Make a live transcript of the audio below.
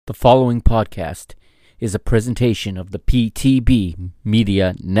The following podcast is a presentation of the PTB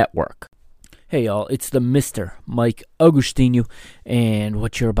Media Network. Hey y'all, it's the Mr. Mike Agustinu, and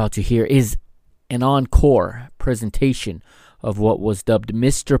what you're about to hear is an encore presentation of what was dubbed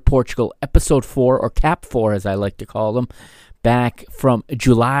Mr. Portugal Episode 4, or Cap 4 as I like to call them, back from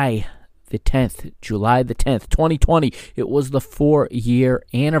July the 10th, 2020. It was the 4-year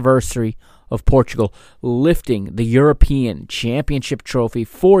anniversary of Portugal lifting the European Championship trophy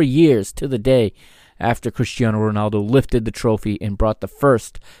 4 years to the day after Cristiano Ronaldo lifted the trophy and brought the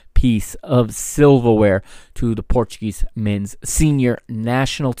first piece of silverware to the Portuguese men's senior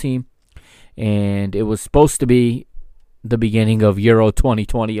national team. And it was supposed to be the beginning of Euro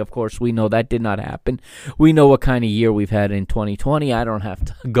 2020. Of course, we know that did not happen. We know what kind of year we've had in 2020. I don't have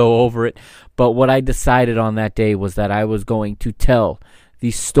to go over it. But what I decided on that day was that I was going to tell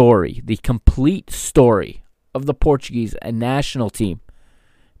the story, the complete story of the Portuguese national team,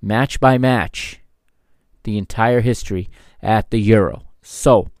 match by match, the entire history at the Euro.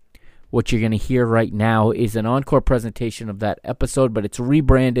 So, what you're going to hear right now is an encore presentation of that episode, but it's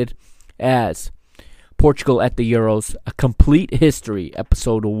rebranded as Portugal at the Euros, a complete history,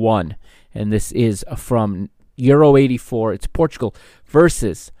 episode 1. And this is from Euro 84. It's Portugal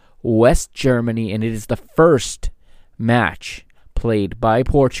versus West Germany, and it is the first match played by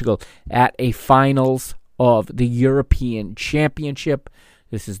Portugal at a finals of the European Championship.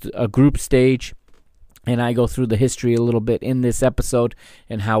 This is a group stage, and I go through the history a little bit in this episode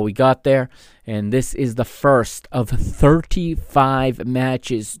and how we got there. And this is the first of 35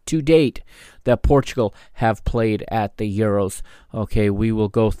 matches to date that Portugal have played at the Euros. Okay, we will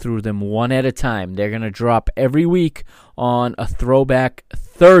go through them one at a time. They're going to drop every week on a Throwback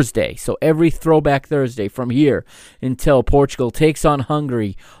Thursday. So every Throwback Thursday from here until Portugal takes on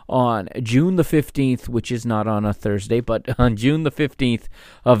Hungary on June the 15th, which is not on a Thursday, but on June the 15th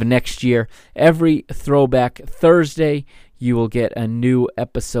of next year. Every Throwback Thursday, you will get a new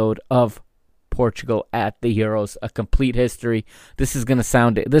episode of Portugal at the Euros, a complete history. This one's going to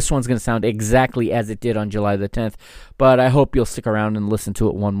sound exactly as it did on July the 10th, but I hope you'll stick around and listen to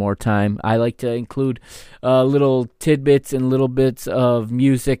it one more time. I like to include little tidbits and little bits of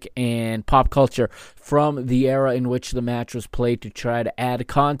music and pop culture from the era in which the match was played to try to add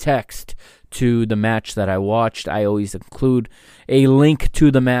context to the match that I watched. I always include a link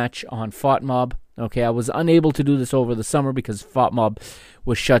to the match on FOTMob. Okay, I was unable to do this over the summer because FOTMob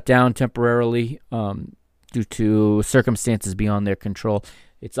was shut down temporarily due to circumstances beyond their control.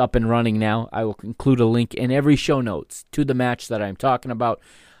 It's up and running now. I will include a link in every show notes to the match that I'm talking about.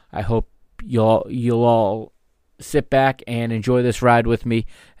 I hope you'll all sit back and enjoy this ride with me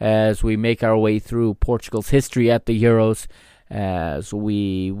as we make our way through Portugal's history at the Euros, as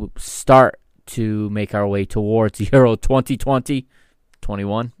we start to make our way towards Euro 2020.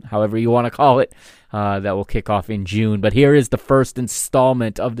 21, however you want to call it, that will kick off in June. But here is the first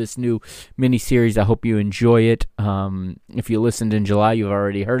installment of this new mini-series. I hope you enjoy it. If you listened in July, you've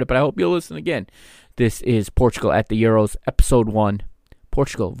already heard it, but I hope you'll listen again. This is Portugal at the Euros, Episode 1,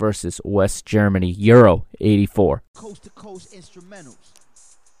 Portugal versus West Germany, Euro 84. Coast-to-coast instrumentals.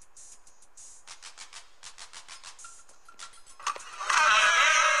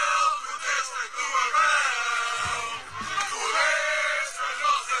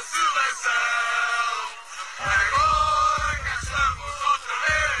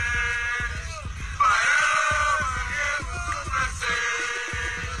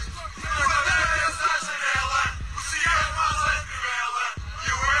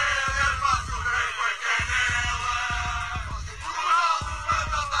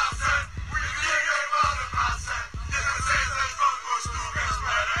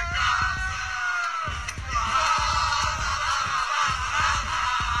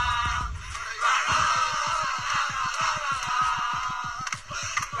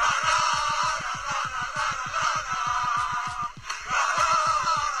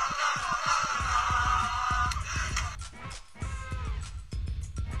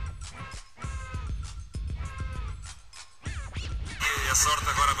 A sorte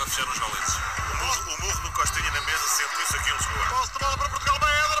agora vai fechar os valetes. O murro no Costinha na mesa, sendo isso aqui um Lisboa. Posso tomar para Portugal,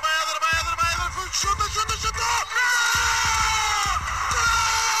 vai Éder, chuta!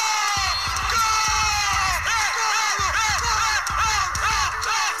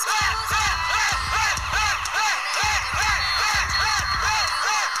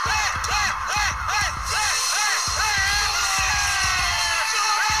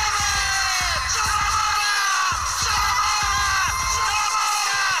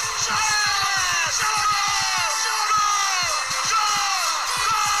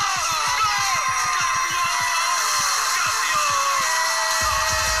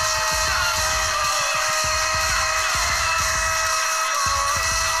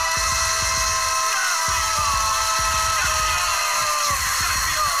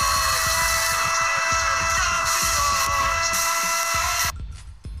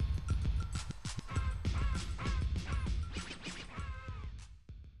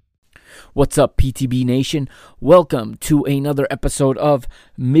 What's up, PTB Nation? Welcome to another episode of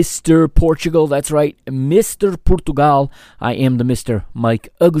Mr. Portugal. That's right, Mr. Portugal. I am the Mr. Mike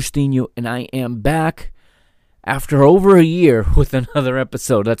Agostinho, and I am back after over a year with another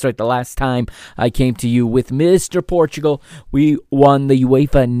episode. That's right, the last time I came to you with Mr. Portugal, we won the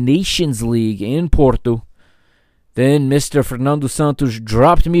UEFA Nations League in Porto. Then Mr. Fernando Santos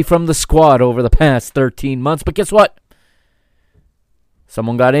dropped me from the squad over the past 13 months, but guess what?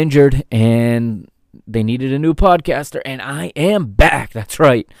 Someone got injured, and they needed a new podcaster, and I am back. That's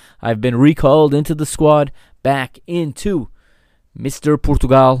right. I've been recalled into the squad, back into Mr.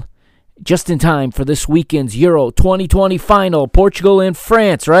 Portugal, just in time for this weekend's Euro 2020 final, Portugal and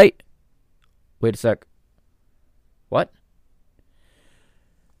France, right? Wait a sec. What?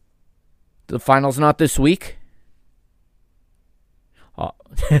 The final's not this week? Oh.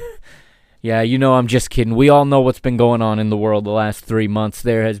 Yeah, you know I'm just kidding. We all know what's been going on in the world the last 3 months.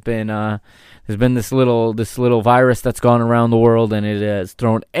 There's been this little virus that's gone around the world, and it has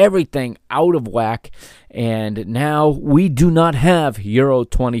thrown everything out of whack. And now we do not have Euro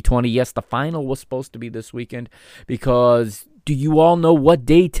 2020. Yes, the final was supposed to be this weekend, because do you all know what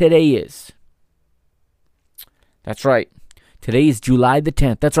day today is? That's right. Today is July the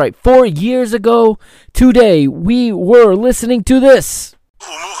 10th. That's right. 4 years ago today, we were listening to this. O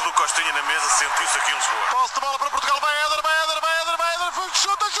murro do Costinha na mesa, sentiu-se aquilo, Lisboa. Posse de bola para Portugal, vai Éder, chuta! Gol!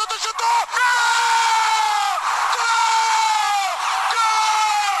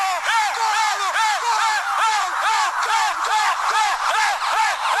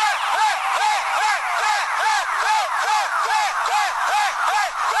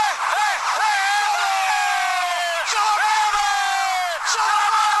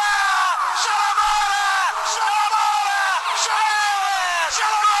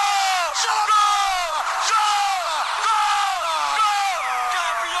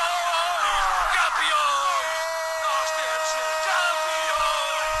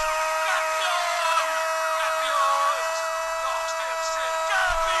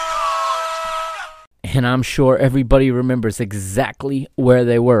 And I'm sure everybody remembers exactly where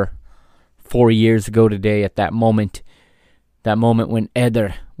they were 4 years ago today at that moment. That moment when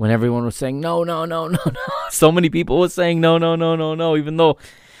everyone was saying, no. So many people were saying, no, even though,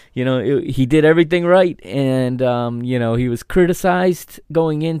 he did everything right. And, he was criticized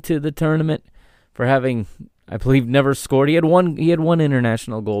going into the tournament for having, I believe, never scored. He had one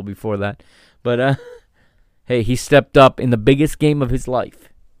international goal before that. But, hey, he stepped up in the biggest game of his life,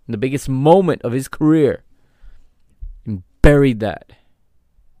 in the biggest moment of his career, and buried that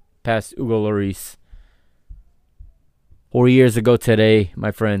past Hugo Lloris. 4 years ago today,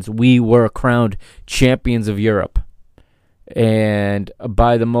 my friends, we were crowned champions of Europe. And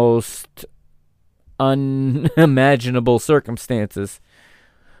by the most unimaginable circumstances,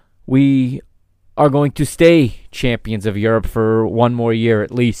 we are going to stay champions of Europe for one more year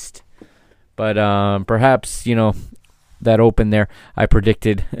at least. But perhaps, that open there,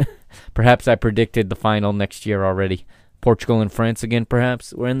 perhaps I predicted the final next year already. Portugal and France again,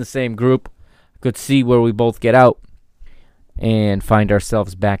 perhaps. We're in the same group. Could see where we both get out and find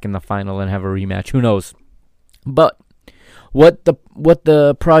ourselves back in the final and have a rematch. Who knows? But what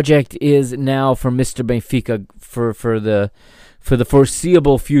the project is now for Mr. Benfica for the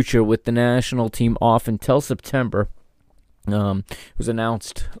foreseeable future, with the national team off until September. It was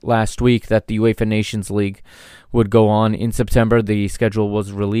announced last week that the UEFA Nations League would go on in September. The schedule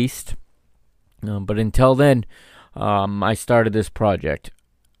was released. But until then, I started this project.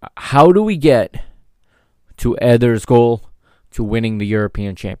 How do we get to Eder's goal to winning the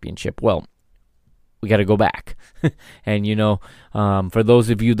European Championship? Well, we got to go back. And, for those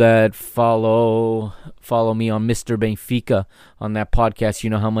of you that follow me on Mr. Benfica on that podcast,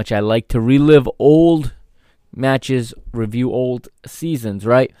 you know how much I like to relive old matches, review old seasons,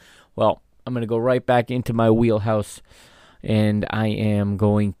 right? Well, I'm going to go right back into my wheelhouse, and I am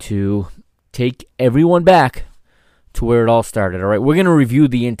going to take everyone back to where it all started, all right? We're going to review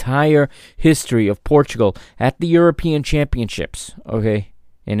the entire history of Portugal at the European Championships, okay?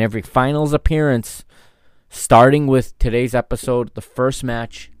 In every finals appearance, starting with today's episode, the first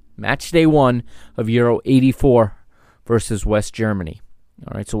match day 1 of Euro 84 versus West Germany.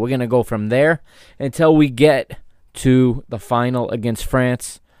 All right, so we're going to go from there until we get to the final against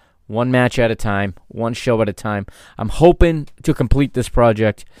France, one match at a time, one show at a time. I'm hoping to complete this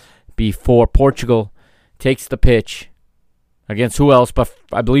project before Portugal takes the pitch against who else but,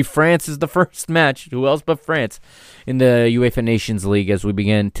 I believe France is the first match, who else but France, in the UEFA Nations League as we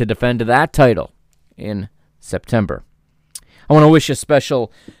begin to defend that title in September. I want to wish a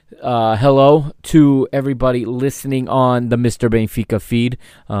special hello to everybody listening on the Mr. Benfica feed.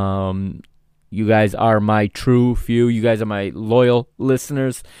 You guys are my true few. You guys are my loyal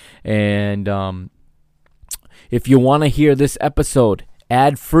listeners. And if you want to hear this episode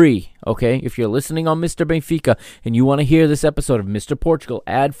ad-free, okay? If you're listening on Mr. Benfica and you want to hear this episode of Mr. Portugal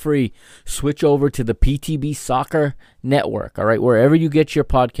ad-free, switch over to the PTB Soccer Network, all right? Wherever you get your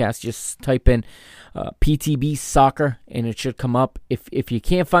podcast, just type in PTB Soccer, and it should come up. If you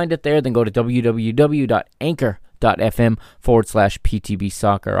can't find it there, then go to www.anchor.fm/PTB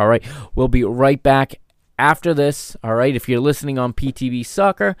Soccer, all right? We'll be right back after this, all right? If you're listening on PTB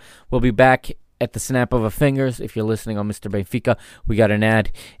Soccer, we'll be back at the snap of a fingers. If you're listening on Mr. Benfica, we got an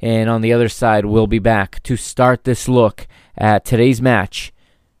ad. And on the other side, we'll be back to start this look at today's match.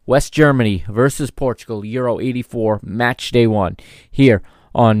 West Germany versus Portugal, Euro 84, match day 1, here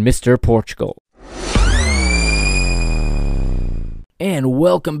on Mr. Portugal. And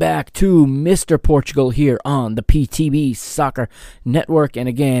welcome back to Mr. Portugal here on the PTB Soccer Network. And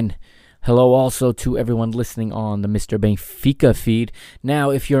again, hello also to everyone listening on the Mr. Benfica feed. Now,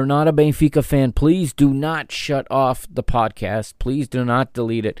 if you're not a Benfica fan, please do not shut off the podcast. Please do not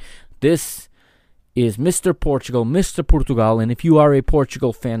delete it. This is Mr. Portugal, Mr. Portugal, and if you are a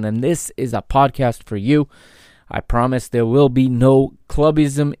Portugal fan, then this is a podcast for you. I promise there will be no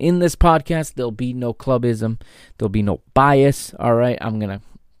clubism in this podcast. There'll be no clubism. There'll be no bias. All right,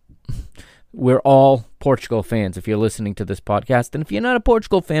 we're all Portugal fans if you're listening to this podcast. And if you're not a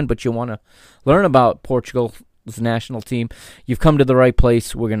Portugal fan but you want to learn about Portugal's national team, you've come to the right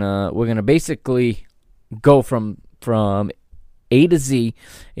place. We're gonna basically go from A to Z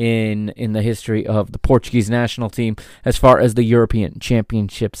in the history of the Portuguese national team as far as the European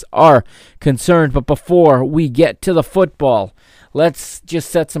Championships are concerned. But before we get to the football, let's just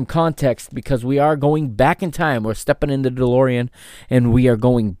set some context because we are going back in time. We're stepping in the DeLorean and we are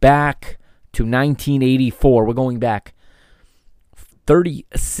going back to 1984. We're going back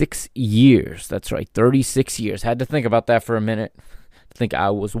 36 years. That's right, 36 years. Had to think about that for a minute. I think I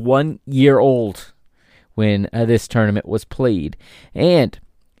was 1 year old when this tournament was played. And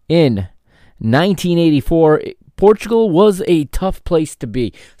in 1984, Portugal was a tough place to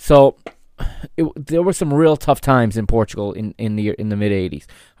be. So there were some real tough times in Portugal in the mid-'80s.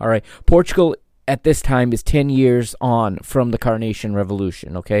 All right, Portugal at this time is 10 years on from the Carnation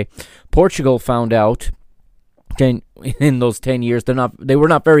Revolution, okay? Portugal found out in those 10 years they were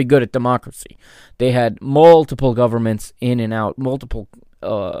not very good at democracy. They had multiple governments in and out, multiple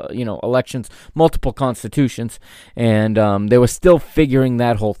elections, multiple constitutions, and they were still figuring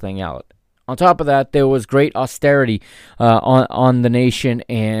that whole thing out. On top of that, there was great austerity on the nation,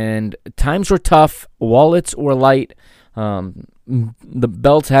 and times were tough, wallets were light, the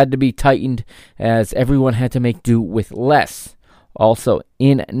belts had to be tightened as everyone had to make do with less. Also,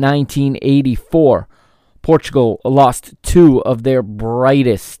 in 1984, Portugal lost two of their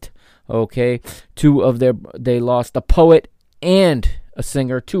brightest, okay? They lost a poet and a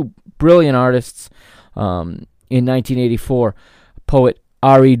singer, two brilliant artists. In 1984, poet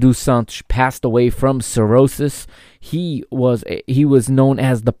Ari dos Santos passed away from cirrhosis. He was known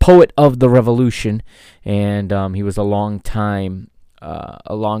as the poet of the revolution, and he was a long time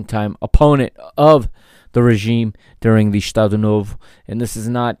opponent of the regime during the Estado Novo. And this is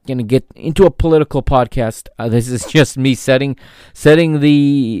not going to get into a political podcast. This is just me setting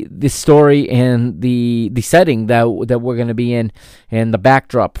the story and the setting that we're going to be in and the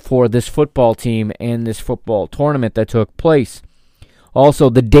backdrop for this football team and this football tournament that took place. Also,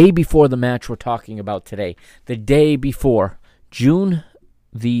 the day before the match we're talking about today, the day before, June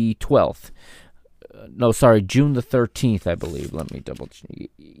the 12th. June the 13th, I believe. Let me double check.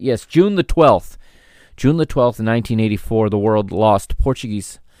 Yes, June the 12th. June the 12th, 1984, the world lost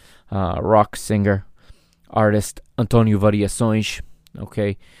Portuguese rock singer, artist António Variações.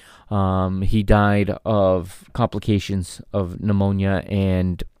 Okay, he died of complications of pneumonia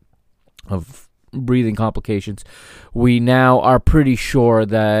and of breathing complications. We now are pretty sure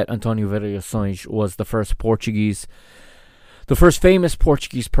that António Variações was the first famous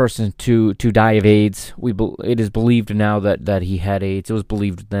Portuguese person to die of AIDS. It is believed now that he had AIDS. It was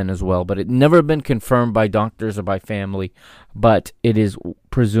believed then as well, but it never been confirmed by doctors or by family. But it is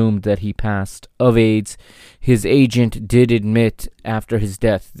presumed that he passed of AIDS. His agent did admit after his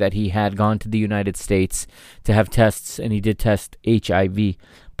death that he had gone to the United States to have tests, and he did test HIV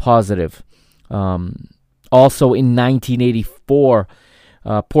positive. Also in 1984,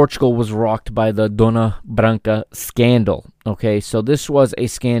 Portugal was rocked by the Dona Branca scandal. Okay, so this was a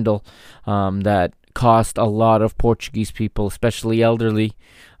scandal that cost a lot of Portuguese people, especially elderly,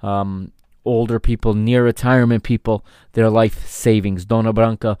 older people, near retirement people, their life savings. Dona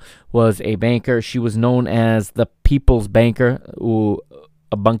Branca was a banker. She was known as the People's Banker,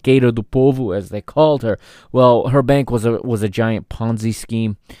 a banqueira do povo, as they called her. Well, her bank was a giant Ponzi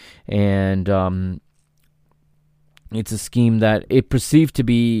scheme, and it's a scheme that it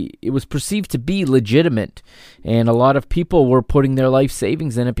was perceived to be legitimate, and a lot of people were putting their life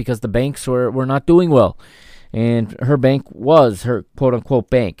savings in it because the banks were not doing well. And her bank was her quote-unquote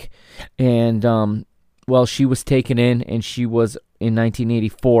bank. And, she was taken in, and she was, in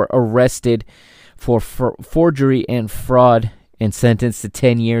 1984, arrested for forgery and fraud and sentenced to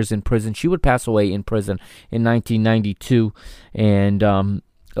 10 years in prison. She would pass away in prison in 1992, and a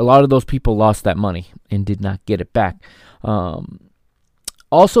lot of those people lost that money and did not get it back.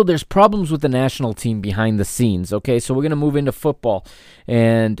 Also, there's problems with the national team behind the scenes, okay? So we're going to move into football,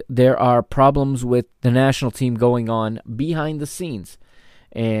 and there are problems with the national team going on behind the scenes.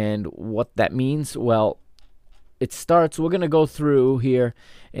 And what that means, well, it starts, we're going to go through here,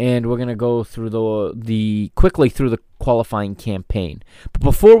 and we're going to go through quickly through the qualifying campaign. But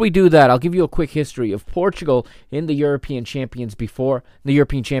before we do that, I'll give you a quick history of Portugal in the European Championships before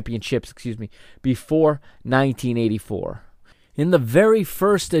 1984. In the very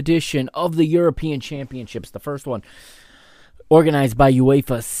first edition of the European Championships, the first one organized by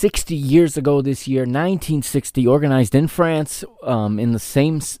UEFA 60 years ago this year, 1960, organized in France, in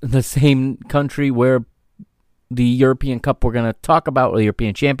the same country where the European Cup we're going to talk about, or the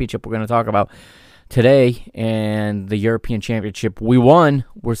European Championship we're going to talk about today, and the European Championship we won,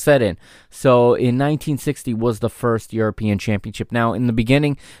 we're set in. So in 1960 was the first European Championship. Now, in the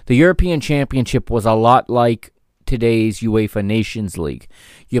beginning, the European Championship was a lot like today's UEFA Nations League.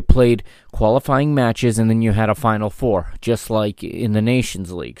 You played qualifying matches, and then you had a Final Four, just like in the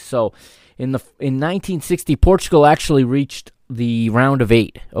Nations League. So in 1960, Portugal actually reached the round of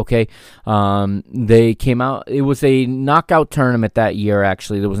 8, okay? They came out, it was a knockout tournament that year,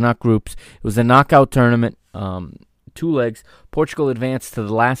 actually. There was not groups. It was a knockout tournament, 2 legs. Portugal advanced to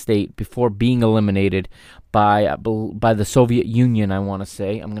the last 8 before being eliminated by the Soviet Union, I want to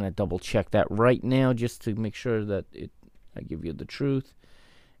say. I'm going to double check that right now just to make sure that I give you the truth.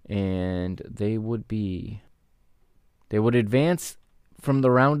 And they would advance from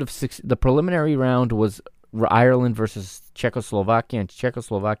the round of 6. The preliminary round was Ireland versus Czechoslovakia, and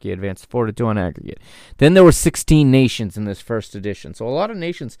Czechoslovakia advanced 4-2 on aggregate. Then there were 16 nations in this first edition, so a lot of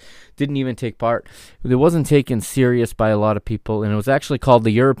nations didn't even take part. It wasn't taken serious by a lot of people, and it was actually called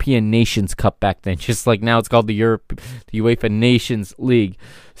the European Nations Cup back then, just like now it's called the UEFA Nations League.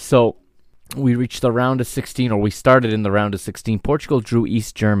 So we reached the round of 16, or we started in the round of 16. Portugal drew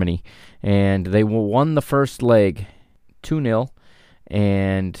East Germany, and they won the first leg 2-0,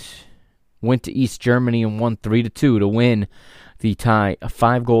 and went to East Germany and won 3-2 to win the tie,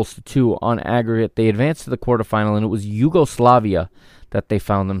 5-2 on aggregate. They advanced to the quarterfinal, and it was Yugoslavia that they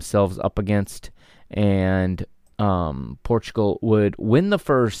found themselves up against. And Portugal would win the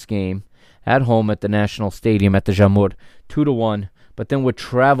first game at home at the National Stadium at the Jamur, 2-1, but then would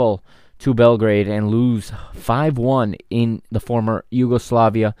travel to Belgrade and lose 5-1 in the former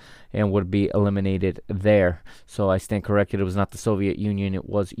Yugoslavia and would be eliminated there. So I stand corrected. It was not the Soviet Union. It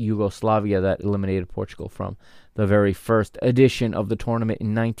was Yugoslavia that eliminated Portugal from the very first edition of the tournament in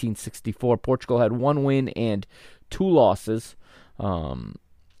 1964. Portugal had 1 win and 2 losses.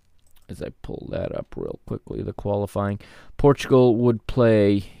 As I pull that up real quickly, the qualifying. Portugal would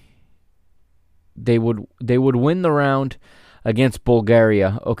play. They would win the round against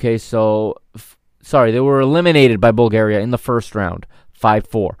Bulgaria. Okay, so they were eliminated by Bulgaria in the first round,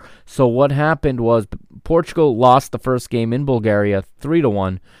 5-4. So what happened was Portugal lost the first game in Bulgaria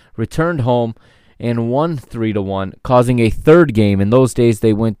 3-1, returned home and won 3-1, causing a third game. In those days,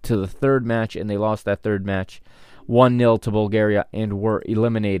 they went to the third match and they lost that third match 1-0 to Bulgaria and were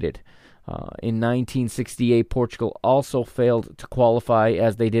eliminated. In 1968, Portugal also failed to qualify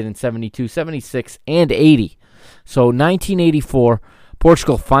as they did in 72, 76, and 80. So 1984,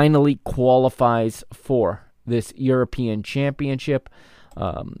 Portugal finally qualifies for this European Championship.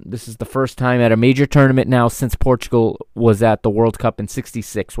 This is the first time at a major tournament now since Portugal was at the World Cup in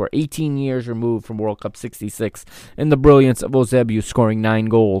 66. We're 18 years removed from World Cup 66, and the brilliance of Eusebio scoring 9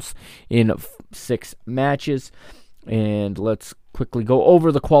 goals in 6 matches. And let's quickly go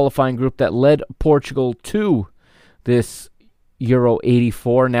over the qualifying group that led Portugal to this Euro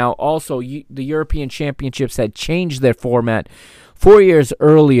 84. Now, also, the European Championships had changed their format 4 years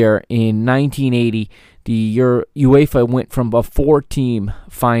earlier in 1980. UEFA went from a 4-team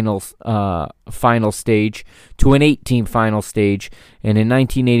final stage to an 8-team final stage, and in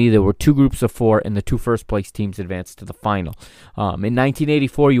 1980 there were 2 groups of 4, and the 2 first-place teams advanced to the final. In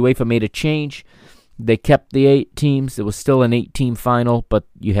 1984, UEFA made a change. They kept the 8 teams. It was still an 8-team final, but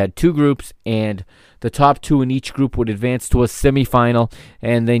you had 2 groups, and the top 2 in each group would advance to a semifinal,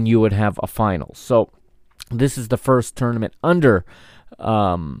 and then you would have a final. So this is the first tournament under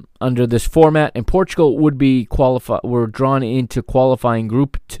this format, and Portugal were drawn into qualifying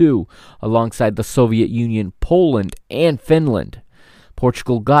Group 2 alongside the Soviet Union, Poland, and Finland.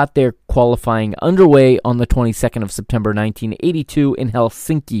 Portugal got their qualifying underway on the 22nd of September 1982 in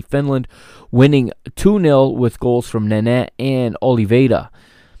Helsinki, Finland, winning 2-0 with goals from Nene and Oliveira.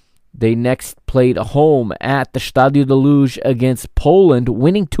 They next played home at the Stadio de Luz against Poland,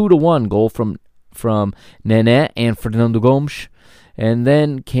 winning 2-1, goal from Nene and Fernando Gomes. And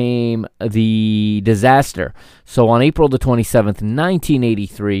then came the disaster. So on April the 27th,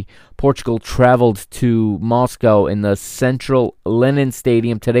 1983, Portugal traveled to Moscow in the Central Lenin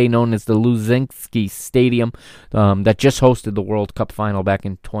Stadium, today known as the Luzinski Stadium, that just hosted the World Cup final back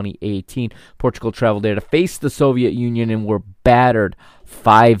in 2018. Portugal traveled there to face the Soviet Union and were battered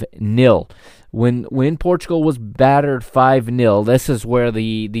 5-0. When Portugal was battered 5-0, this is where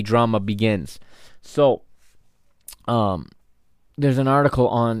the drama begins. So, there's an article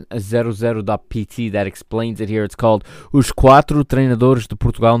on 00.pt that explains it here. It's called Os Quatro Treinadores de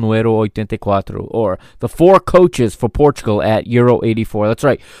Portugal no Euro 84, or the 4 coaches for Portugal at Euro 84. That's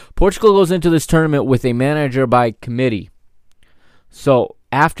right. Portugal goes into this tournament with a manager by committee. So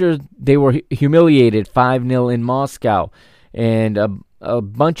after they were humiliated 5-0 in Moscow, and a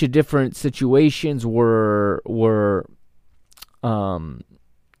bunch of different situations were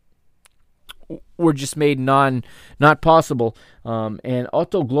just made not possible. And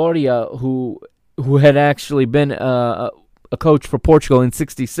Otto Gloria, who had actually been a coach for Portugal in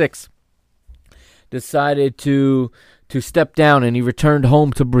 '66, decided to step down, and he returned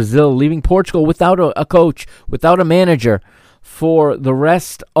home to Brazil, leaving Portugal without a coach, without a manager, for the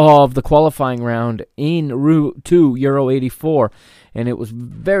rest of the qualifying round in route to Euro 84. And it was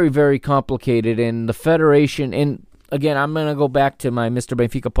very, very complicated, and the federation, and again, I'm going to go back to my Mr.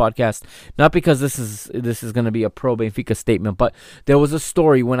 Benfica podcast, not because this is going to be a pro Benfica statement, but there was a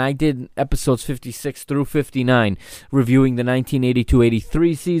story when I did episodes 56 through 59, reviewing the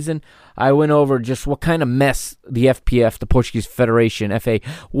 1982-83 season. I went over just what kind of mess the FPF, the Portuguese Federation, FA,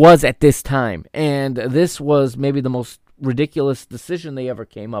 was at this time. And this was maybe the most ridiculous decision they ever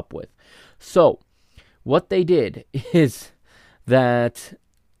came up with. So, what they did is that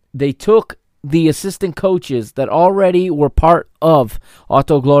they took the assistant coaches that already were part of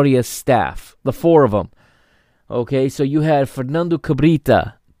Otto Gloria's staff, the 4 of them. Okay, so you had Fernando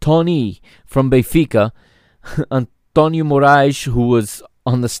Cabrita, Tony from Benfica, Antonio Moraes, who was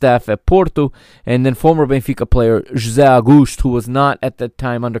on the staff at Porto, and then former Benfica player José Augusto, who was not at the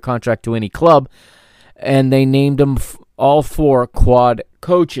time under contract to any club, and they named them all 4 quad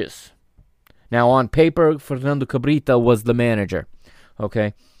coaches. Now, on paper, Fernando Cabrita was the manager.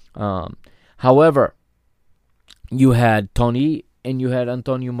 Okay, however, you had Tony and you had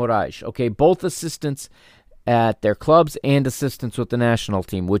Antonio Moraes. Okay, both assistants at their clubs and assistants with the national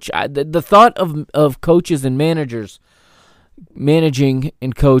team. Which the thought of coaches and managers managing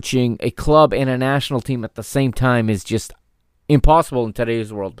and coaching a club and a national team at the same time is just impossible in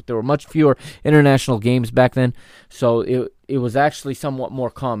today's world. But there were much fewer international games back then, so it was actually somewhat more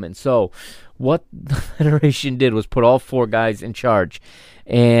common. So what the Federation did was put all 4 guys in charge,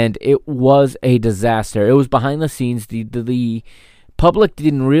 and it was a disaster. It was behind the scenes. The public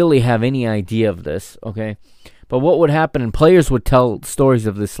didn't really have any idea of this, okay? But what would happen, and players would tell stories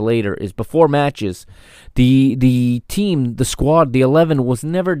of this later, is before matches, the team, the squad, the 11 was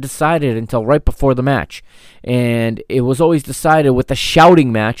never decided until right before the match. And it was always decided with a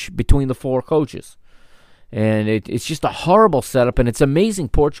shouting match between the 4 coaches. And it's just a horrible setup, and it's amazing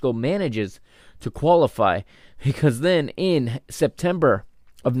Portugal manages to qualify, because then in September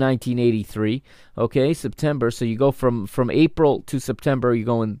of 1983, okay, September, so you go from April to September, you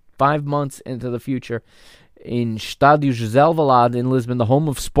go in 5 months into the future, in Estádio José Alvalade in Lisbon, the home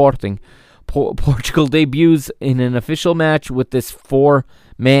of Sporting, Portugal debuts in an official match with this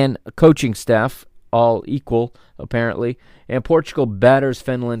 4-man coaching staff, all equal, apparently, and Portugal batters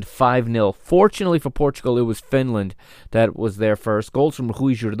Finland 5-0. Fortunately for Portugal, it was Finland that was there first. Goals from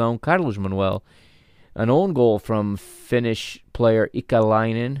Rui Jordão, Carlos Manuel, an own goal from Finnish player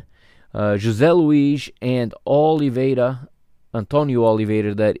Ikalainen, José Luís, and Antonio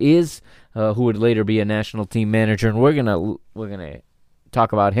Oliveira, that is, who would later be a national team manager, and we're gonna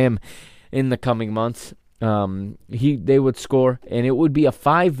talk about him in the coming months. They would score, and it would be a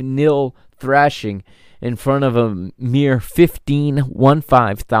 5-0 thrashing in front of a mere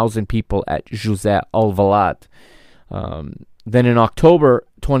 15,000 people at José Alvalade. Then in October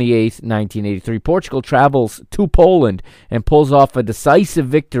 28th, 1983, Portugal travels to Poland and pulls off a decisive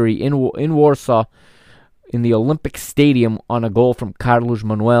victory in Warsaw in the Olympic Stadium on a goal from Carlos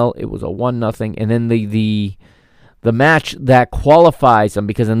Manuel. It was a 1-0. And then the match that qualifies them,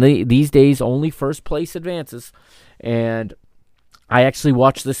 because in these days only first place advances. And I actually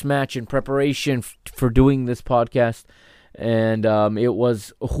watched this match in preparation for doing this podcast. And it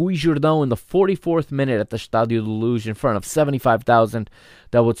was Rui Jordão in the 44th minute at the Estádio da Luz in front of 75,000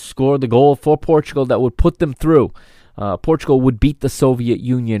 that would score the goal for Portugal that would put them through. Portugal would beat the Soviet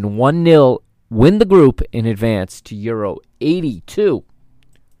Union 1-0, win the group, and advance to Euro 82.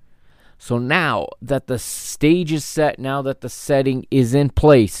 So now that the stage is set, now that the setting is in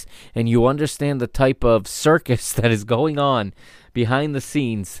place, and you understand the type of circus that is going on behind the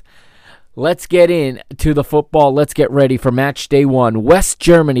scenes, let's get into the football. Let's get ready for match day 1. West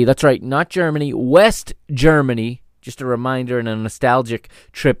Germany. That's right, not Germany. West Germany. Just a reminder and a nostalgic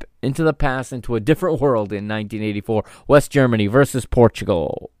trip into the past, into a different world in 1984. West Germany versus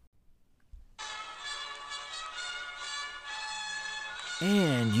Portugal.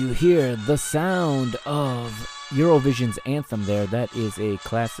 And you hear the sound of Eurovision's anthem there. That is a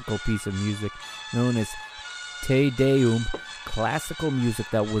classical piece of music known as Te Deum. Classical music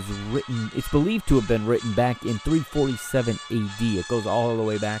that was written, it's believed to have been written back in 347 AD. It goes all the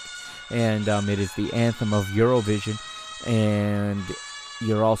way back, and it is the anthem of Eurovision. And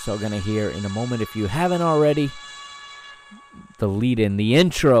you're also going to hear in a moment, if you haven't already, the lead-in, the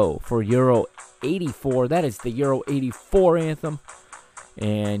intro for Euro 84. That is the Euro 84 anthem,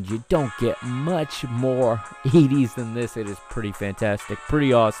 and you don't get much more 80s than this. It is pretty fantastic,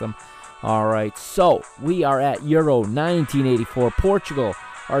 pretty awesome. All right, so we are at Euro 1984. Portugal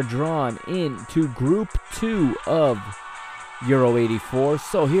are drawn into Group 2 of Euro 84.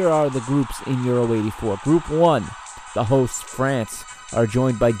 So here are the groups in Euro 84. Group 1, the hosts France are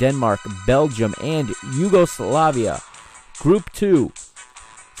joined by Denmark, Belgium, and Yugoslavia. Group 2,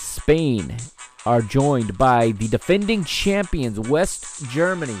 Spain are joined by the defending champions, West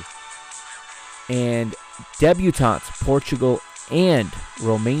Germany, and debutantes, Portugal and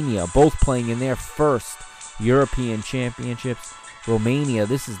Romania, both playing in their first European Championships. Romania,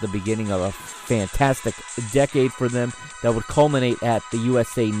 this is the beginning of a fantastic decade for them that would culminate at the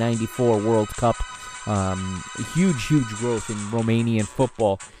USA 94 World Cup. Huge growth in Romanian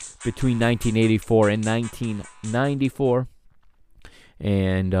football between 1984 and 1994.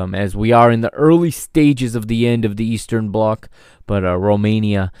 And as we are in the early stages of the end of the Eastern Bloc, but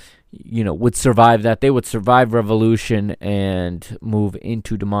Romania, would survive that. They would survive revolution and move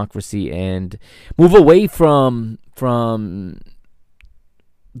into democracy and move away from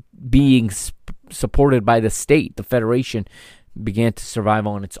being supported by the state. The Federation began to survive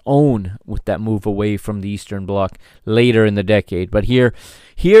on its own with that move away from the Eastern Bloc later in the decade. But here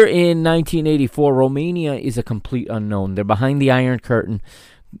in 1984, Romania is a complete unknown. They're behind the Iron Curtain.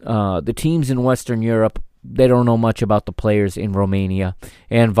 The teams in Western Europe, they don't know much about the players in Romania,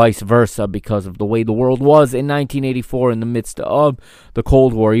 and vice versa, because of the way the world was in 1984 in the midst of the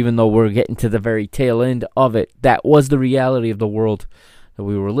Cold War. Even though we're getting to the very tail end of it, that was the reality of the world that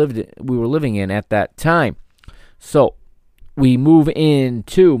we were living in at that time. So we move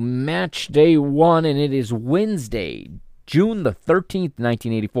into match day 1, and it is Wednesday, June the 13th,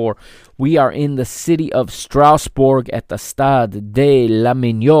 1984. We are in the city of Strasbourg at the Stade de la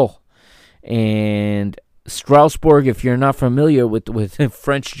Mignon. And Strasbourg, if you're not familiar with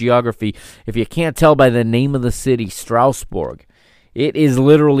French geography, if you can't tell by the name of the city, Strasbourg, it is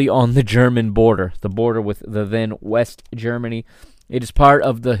literally on the German border, the border with the then West Germany. It is part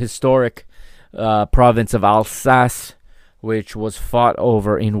of the historic province of Alsace, which was fought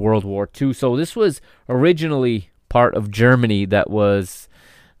over in World War II. So this was originally part of Germany that was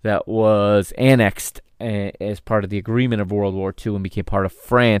annexed as part of the agreement of World War II and became part of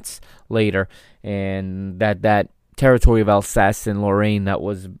France later. And that territory of Alsace and Lorraine that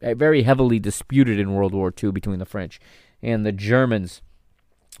was very heavily disputed in World War II between the French and the Germans.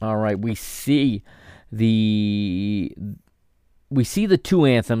 All right, we see the two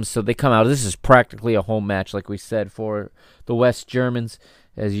anthems, so they come out. This is practically a home match, like we said, for the West Germans,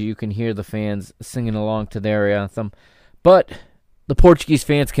 as you can hear the fans singing along to their anthem. But the Portuguese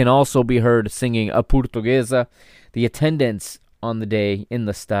fans can also be heard singing a Portuguesa. The attendance on the day in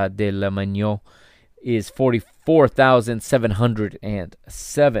the Stade de la Mignon is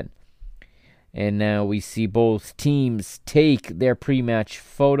 44,707. And now we see both teams take their pre-match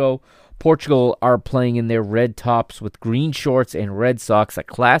photo. Portugal are playing in their red tops with green shorts and red socks, a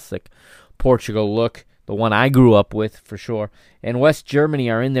classic Portugal look, the one I grew up with for sure. And West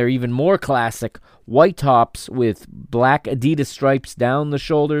Germany are in their even more classic white tops with black Adidas stripes down the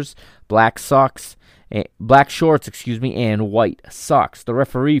shoulders, black shorts, and white socks. The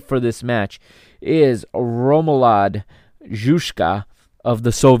referee for this match is Romuald Zhushka of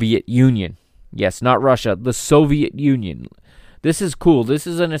the Soviet Union. Yes, not Russia, the Soviet Union. This is cool. This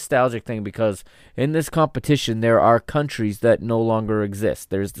is a nostalgic thing because in this competition, there are countries that no longer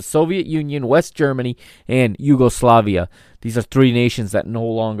exist. There's the Soviet Union, West Germany, and Yugoslavia. These are three nations that no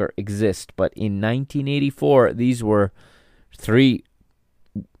longer exist. But in 1984, these were three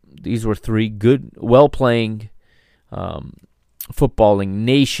good, well-playing footballing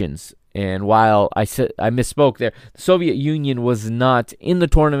nations. And while I misspoke there, the Soviet Union was not in the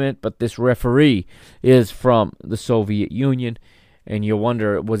tournament, but this referee is from the Soviet Union. And you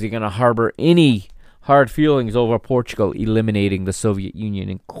wonder, was he going to harbor any hard feelings over Portugal eliminating the Soviet Union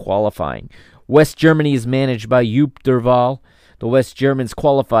in qualifying? West Germany is managed by Joop Derval. The West Germans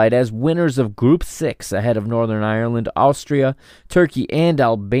qualified as winners of Group 6 ahead of Northern Ireland, Austria, Turkey, and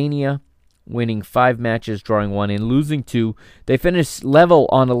Albania, winning 5 matches, drawing 1 and losing 2. They finished level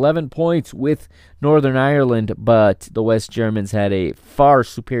on 11 points with Northern Ireland, but the West Germans had a far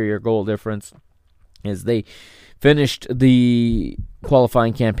superior goal difference as they finished the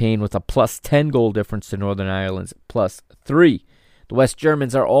qualifying campaign with a plus 10 goal difference to Northern Ireland's plus 3. The West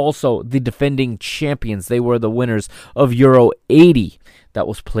Germans are also the defending champions. They were the winners of Euro 80 that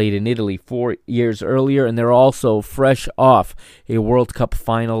was played in Italy 4 years earlier, and they're also fresh off a World Cup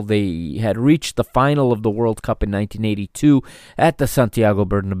final. They had reached the final of the World Cup in 1982 at the Santiago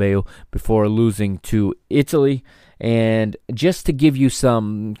Bernabeu before losing to Italy. And just to give you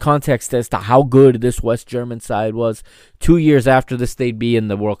some context as to how good this West German side was, 2 years after this, they'd be in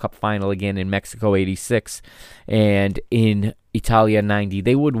the World Cup final again in Mexico 86 and in Italia 90.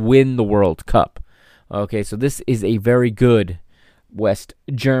 They would win the World Cup. Okay, so this is a very good West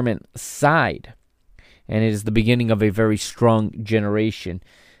German side, and it is the beginning of a very strong generation.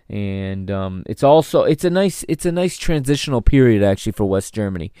 And it's a nice transitional period actually for West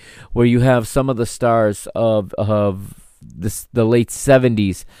Germany, where you have some of the stars of the late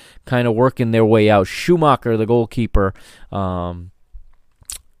 70s kind of working their way out. Schumacher, the goalkeeper, the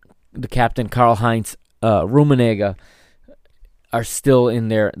captain Karl-Heinz Rummenigge are still in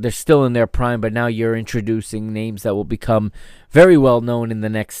their prime, but now you're introducing names that will become very well known in the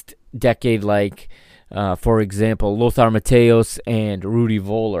next decade, like for example, Lothar Matthäus and Rudi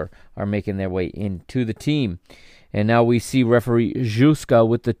Völler are making their way into the team. And now we see referee Zhuska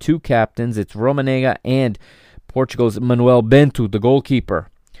with the two captains. It's Rummenigge and Portugal's Manuel Bento, the goalkeeper.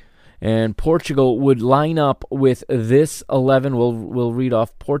 And Portugal would line up with this 11. We'll read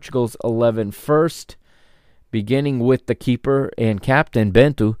off Portugal's 11 first, beginning with the keeper and captain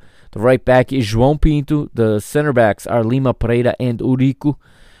Bento. The right back is João Pinto. The center backs are Lima Pereira and Urico.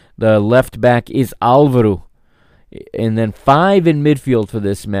 The left back is Álvaro. And then 5 in midfield for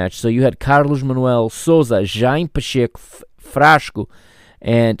this match. So you had Carlos Manuel Souza, Jaime Pacheco, Frasco,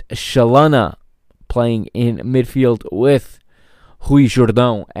 and Chalana playing in midfield with Rui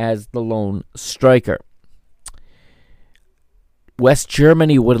Jordão as the lone striker. West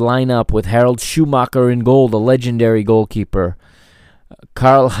Germany would line up with Harald Schumacher in goal, the legendary goalkeeper,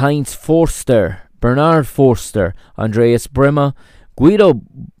 Karl-Heinz Forster, Bernhard Forster, Andreas Brehme, Guido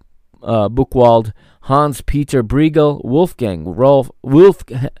Buchwald, Hans-Peter Briegel, Wolfgang Rolf,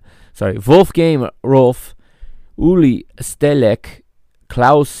 Uli Stelek,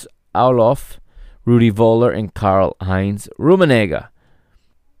 Klaus Auloff, Rudi Völler, and Karl-Heinz Rummenigge.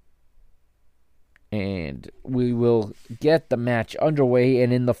 And we will get the match underway.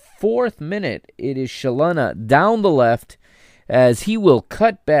 And in the 4th minute, it is Chalana down the left as he will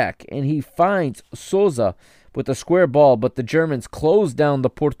cut back. And he finds Souza with a square ball. But the Germans close down the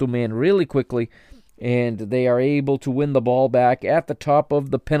Porto man really quickly. And they are able to win the ball back at the top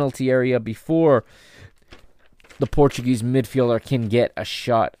of the penalty area before the Portuguese midfielder can get a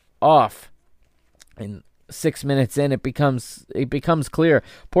shot off. And 6 minutes in, it becomes clear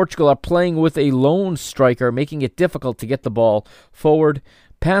Portugal are playing with a lone striker, making it difficult to get the ball forward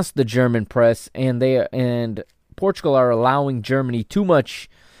past the German press, and Portugal are allowing Germany too much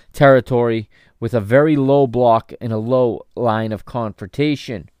territory with a very low block and a low line of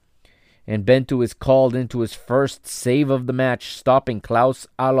confrontation. And Bento is called into his first save of the match, stopping Klaus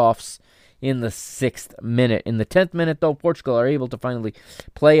Alofs in the 6th minute. In the 10th minute, though, Portugal are able to finally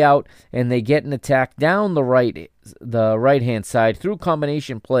play out, and they get an attack down the right-hand side through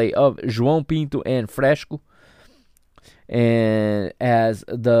combination play of João Pinto and Frasco. And as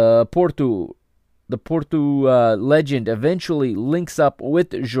the Porto legend eventually links up with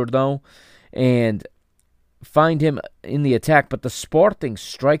Jordão and find him in the attack, but the Sporting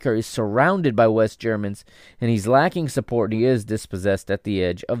striker is surrounded by West Germans, and he's lacking support. He is dispossessed at the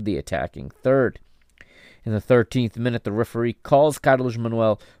edge of the attacking third. In the 13th minute, the referee calls Carlos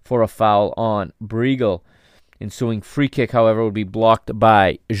Manuel for a foul on Briegel. Ensuing free kick, however, would be blocked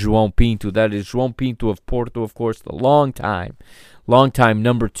by João Pinto. That is João Pinto of Porto, of course, the long time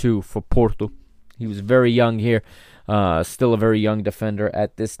number 2 for Porto. He was very young here, still a very young defender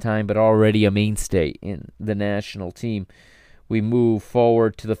at this time, but already a mainstay in the national team. We move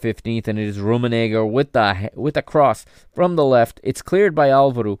forward to the 15th, and it is Rummenigge with a cross from the left. It's cleared by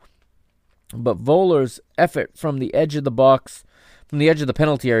Alvaro, but Voller's effort from the edge of the box, from the edge of the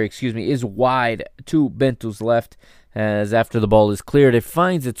penalty area, is wide to Bento's left. As after the ball is cleared, it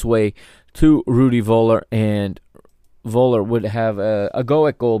finds its way to Rudi Voller, and Voller would have a go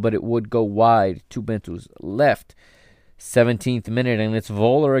at goal, but it would go wide to Bento's left. 17th minute, and it's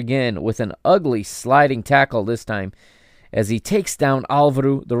Voller again with an ugly sliding tackle this time. As he takes down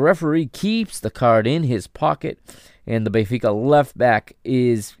Alvaro, the referee keeps the card in his pocket, and the Benfica left back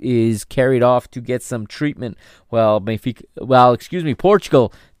is carried off to get some treatment, while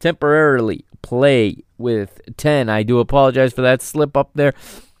Portugal temporarily play with 10. I do apologize for that slip up there.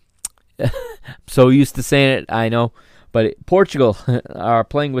 I'm so used to saying it, I know. But Portugal are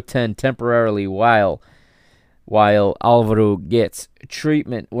playing with 10 temporarily while Alvaro gets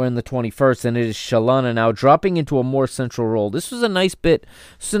treatment. We're in the 21st, and it is Shalana now dropping into a more central role. This was a nice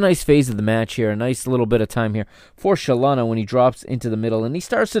phase of the match here, a nice little bit of time here for Shalana when he drops into the middle, and he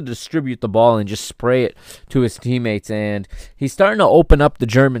starts to distribute the ball and just spray it to his teammates, and he's starting to open up the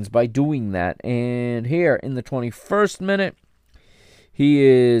Germans by doing that. And here in the 21st minute, he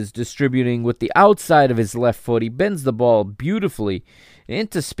is distributing with the outside of his left foot. He bends the ball beautifully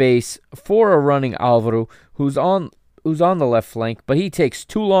into space for a running Alvaro, who's on the left flank, but he takes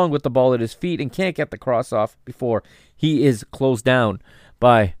too long with the ball at his feet and can't get the cross off before he is closed down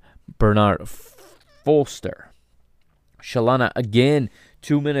by Bernard Foster. Shalana again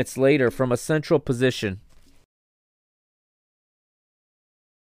 2 minutes later from a central position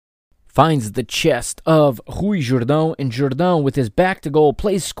finds the chest of Rui Jordão, and Jordão, with his back to goal,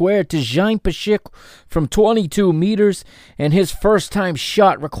 plays square to Jaime Pacheco from 22 meters, and his first-time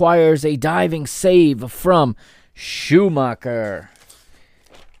shot requires a diving save from Schumacher.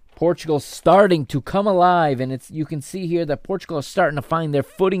 Portugal starting to come alive, and you can see here that Portugal is starting to find their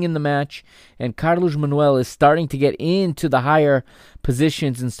footing in the match, and Carlos Manuel is starting to get into the higher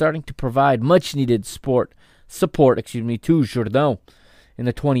positions and starting to provide much-needed support to Jordão. In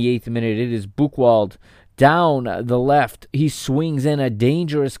the 28th minute, it is Buchwald down the left. He swings in a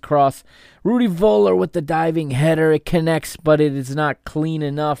dangerous cross. Rudi Voller with the diving header. It connects, but it is not clean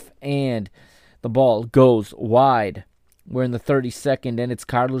enough, and the ball goes wide. We're in the 32nd, and it's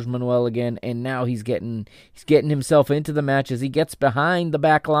Carlos Manuel again, and now he's getting himself into the match as he gets behind the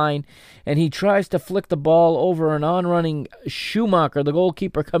back line, and he tries to flick the ball over an on-running Schumacher, the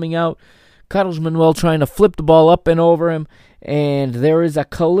goalkeeper, coming out. Carlos Manuel trying to flip the ball up and over him, and there is a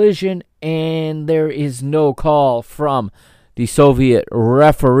collision, and there is no call from the Soviet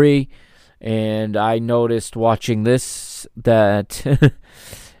referee. And I noticed watching this that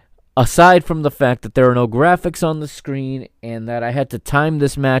aside from the fact that there are no graphics on the screen and that I had to time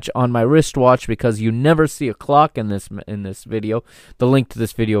this match on my wristwatch because you never see a clock in this video. The link to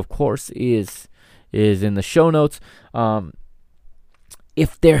this video, of course, is in the show notes.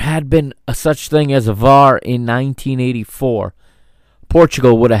 If there had been such thing as a VAR in 1984,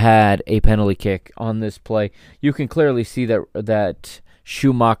 Portugal would have had a penalty kick on this play. You can clearly see that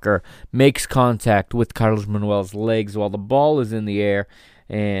Schumacher makes contact with Carlos Manuel's legs while the ball is in the air,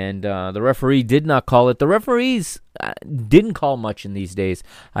 and the referee did not call it. The referees didn't call much in these days.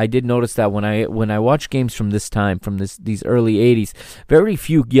 I did notice that when I watch games from this time, from these early 80s, very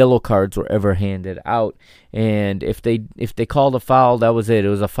few yellow cards were ever handed out. And if they called a foul, that was it. It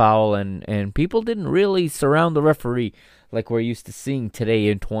was a foul, and people didn't really surround the referee like we're used to seeing today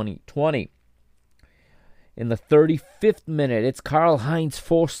in 2020. In the 35th minute, it's Karl-Heinz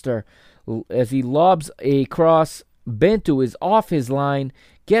Forster as he lobs a cross. Bento is off his line,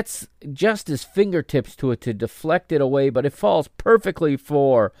 gets just his fingertips to it to deflect it away, but it falls perfectly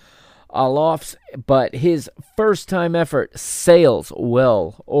for Alofs, but his first-time effort sails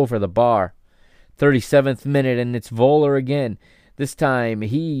well over the bar. 37th minute, and it's Voller again. This time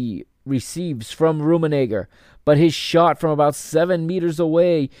he receives from Rummenigge, but his shot from about 7 meters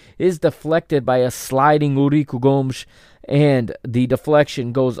away is deflected by a sliding Eurico Gomes, and the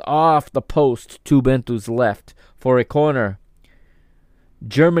deflection goes off the post to Bento's left for a corner.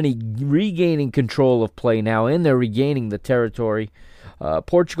 Germany regaining control of play now, and they're regaining the territory.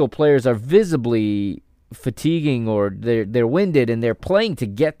 Portugal players are visibly fatiguing, or they're winded, and they're playing to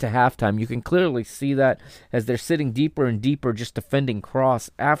get to halftime. You can clearly see that as they're sitting deeper and deeper, just defending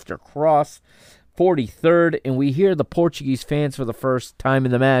cross after cross. 43rd, and we hear the Portuguese fans for the first time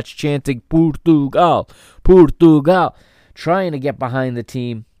in the match chanting Portugal, Portugal, trying to get behind the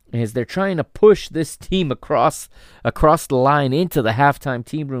team as they're trying to push this team across the line into the halftime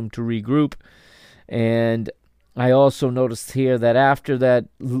team room to regroup. And I also noticed here that after that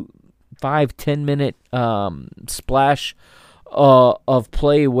 5-10 minute splash of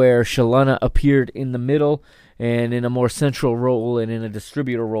play where Shalana appeared in the middle and in a more central role and in a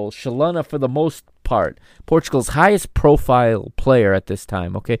distributor role, Shalana, for the most part, Portugal's highest profile player at this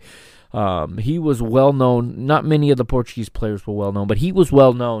time, okay? He was well known. Not many of the Portuguese players were well known, but he was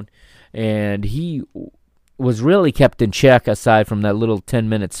well known, and he was really kept in check aside from that little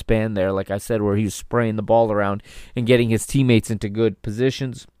 10-minute span there, like I said, where he was spraying the ball around and getting his teammates into good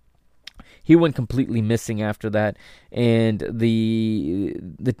positions. He went completely missing after that, and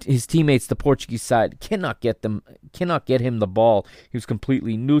his teammates, the Portuguese side, cannot get him the ball. He was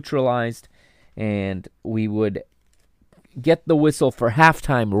completely neutralized, and we would get the whistle for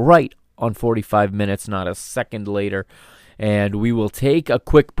halftime right on 45 minutes, not a second later. And we will take a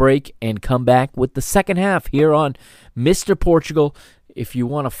quick break and come back with the second half here on Mr. Portugal. If you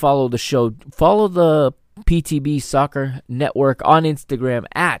want to follow the show, follow the PTB Soccer Network on Instagram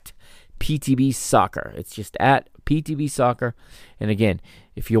at PTB Soccer. It's just at PTB Soccer. And again,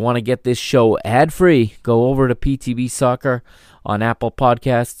 if you want to get this show ad-free, go over to PTB Soccer on Apple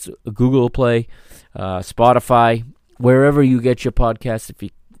Podcasts, Google Play, Spotify, wherever you get your podcasts.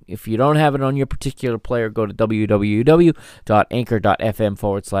 If you don't have it on your particular player, go to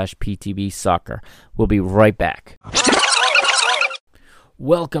www.anchor.fm/PTB Soccer. We'll be right back.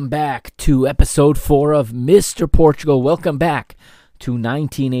 Welcome back to episode 4 of Mr. Portugal. Welcome back to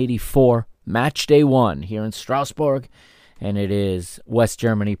 1984, match day 1 here in Strasbourg, and it is West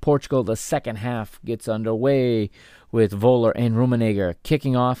Germany, Portugal. The second half gets underway with Voller and Rummenigge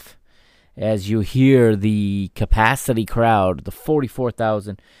kicking off. As you hear the capacity crowd, the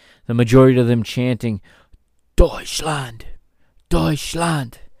 44,000, the majority of them chanting, Deutschland,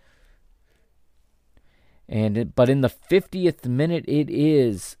 Deutschland. But in the 50th minute, it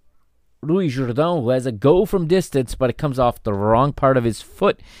is Rui Jordão who has a go from distance, but it comes off the wrong part of his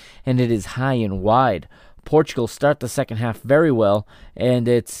foot, and it is high and wide. Portugal start the second half very well, and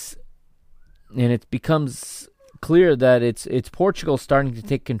it becomes clear that it's Portugal starting to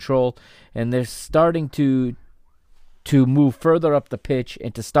take control, and they're starting to move further up the pitch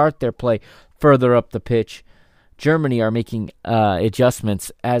and to start their play further up the pitch. Germany are making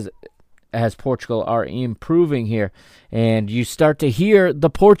adjustments as Portugal are improving here, and you start to hear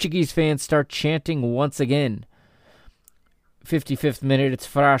the Portuguese fans start chanting once again. 55th minute, it's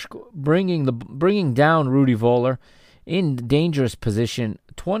Frasco bringing down Rudi Voller in dangerous position,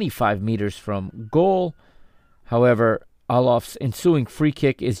 25 meters from goal. However, Alof's ensuing free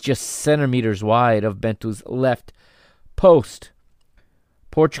kick is just centimeters wide of Bentu's left post.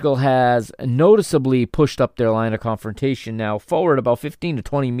 Portugal has noticeably pushed up their line of confrontation now, forward about 15 to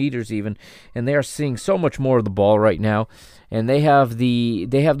 20 meters even, and they are seeing so much more of the ball right now. And they have the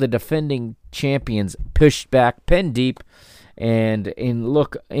defending champions pushed back, pen deep, and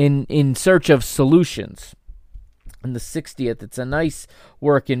in search of solutions. In the 60th, it's a nice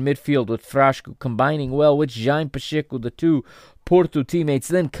work in midfield with Frasco combining well with Jaime Pacheco, the two Porto teammates,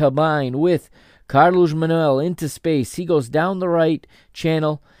 then combine with Carlos Manuel into space. He goes down the right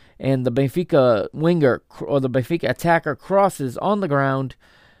channel, and the Benfica winger, or the Benfica attacker, crosses on the ground.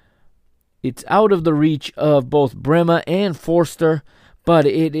 It's out of the reach of both Brema and Forster, but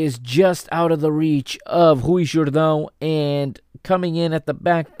it is just out of the reach of Rui Jordão, and coming in at the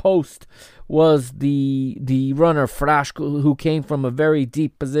back post was the runner Frasco, who came from a very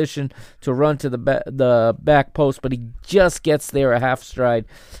deep position to run to the back post, but he just gets there a half stride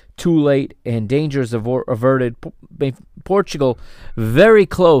too late, and danger is averted. Portugal very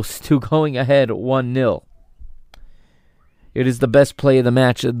close to going ahead 1-0. It is the best play of the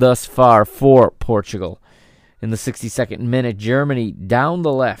match thus far for Portugal. In the 62nd minute, Germany down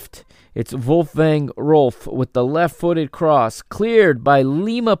the left. It's Wolfgang Rolf with the left-footed cross, cleared by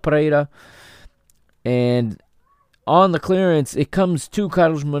Lima Pereira. And on the clearance, it comes to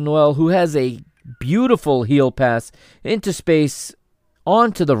Carlos Manuel, who has a beautiful heel pass into space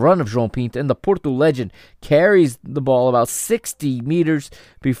onto the run of João Pinto, and the Porto legend carries the ball about 60 meters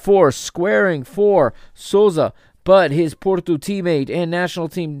before squaring for Souza, but his Porto teammate and national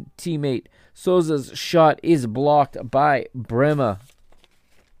team teammate Souza's shot is blocked by Brema.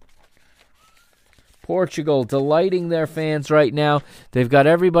 Portugal delighting their fans right now. They've got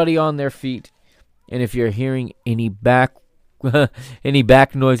everybody on their feet. And if you're hearing any back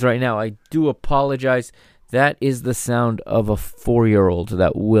noise right now, I do apologize. That is the sound of a 4-year-old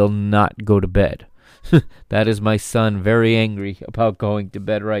that will not go to bed. That is my son, very angry about going to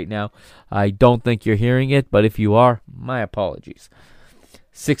bed right now. I don't think you're hearing it, but if you are, my apologies.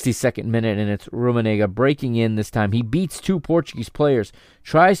 62nd minute, and it's Rummenigge breaking in this time. He beats 2 Portuguese players,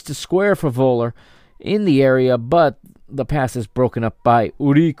 tries to square for Voller in the area, but the pass is broken up by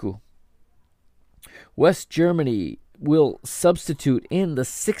Uriku. West Germany will substitute in the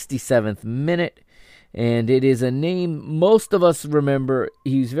 67th minute, and it is a name most of us remember.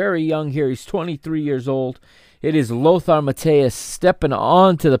 He's very young here. He's 23 years old. It is Lothar Matthäus stepping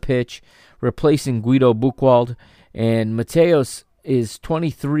onto the pitch, replacing Guido Buchwald, and Matthäus is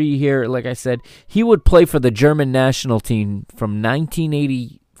 23 here. Like I said, he would play for the German national team from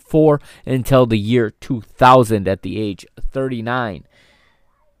 1984 until the year 2000 at the age of 39.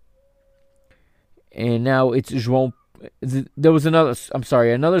 And now it's João. There was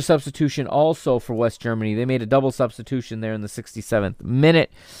another substitution also for West Germany. They made a double substitution there in the 67th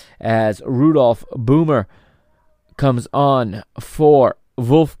minute as Rudolf Boomer comes on for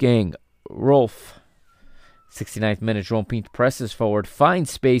Wolfgang Rolf. 69th minute, João Pinto presses forward,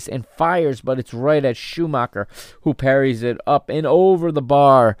 finds space, and fires, but it's right at Schumacher, who parries it up and over the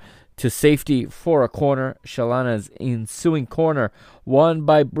bar to safety for a corner. Chalana's ensuing corner, won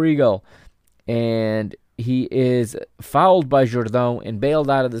by Briegel, and he is fouled by Jourdan and bailed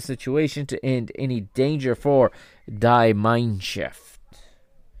out of the situation to end any danger for Die Meinschaft.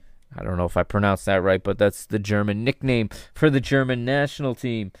 I don't know if I pronounced that right, but that's the German nickname for the German national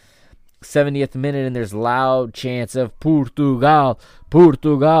team. 70th minute, and there's loud chants of Portugal,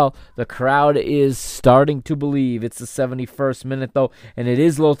 Portugal. The crowd is starting to believe. It's the 71st minute, though, and it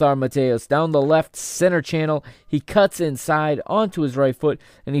is Lothar Matthäus down the left center channel. He cuts inside onto his right foot,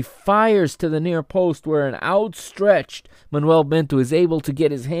 and he fires to the near post where an outstretched Manuel Bento is able to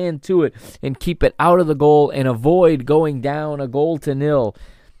get his hand to it and keep it out of the goal and avoid going down 1-0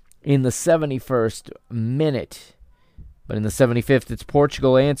 in the 71st minute. But in the 75th, it's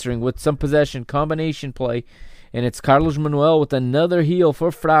Portugal answering with some possession combination play. And it's Carlos Manuel with another heel for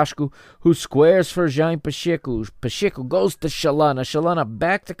Frasco, who squares for Jaime Pacheco. Pacheco goes to Chalana. Chalana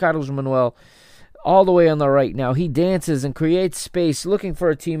back to Carlos Manuel. All the way on the right now. He dances and creates space, looking for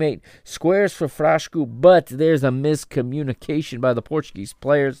a teammate. Squares for Frasco, but there's a miscommunication by the Portuguese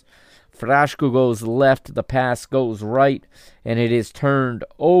players. Frasco goes left, the pass goes right, and it is turned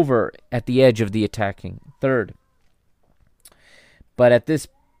over at the edge of the attacking third. But at this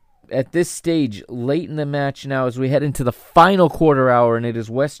stage, late in the match now, as we head into the final quarter hour, and it is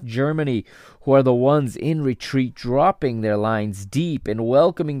West Germany who are the ones in retreat, dropping their lines deep and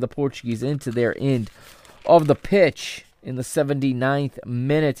welcoming the Portuguese into their end of the pitch. In the 79th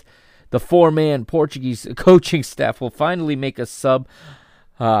minute, the 4-man Portuguese coaching staff will finally make a sub.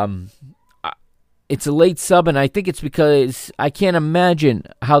 It's a late sub, and I think it's because I can't imagine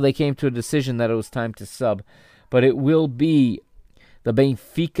how they came to a decision that it was time to sub. But it will be the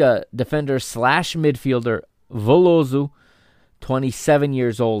Benfica defender / midfielder Veloso, 27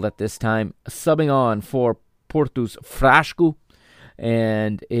 years old at this time, subbing on for Porto's Frasco.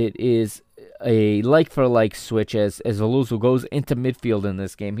 And it is a like-for-like switch as Veloso goes into midfield in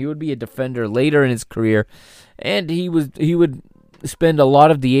this game. He would be a defender later in his career, and he would spend a lot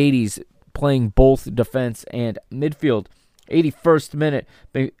of the 80s playing both defense and midfield. 81st minute,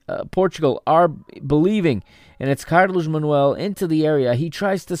 Portugal are believing, and it's Carlos Manuel into the area. He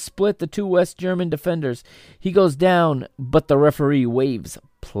tries to split the 2 West German defenders. He goes down, but the referee waves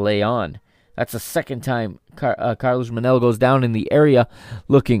play on. That's the second time Carlos Manuel goes down in the area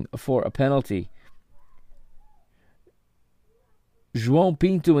looking for a penalty. João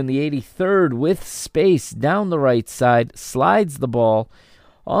Pinto in the 83rd with space down the right side slides the ball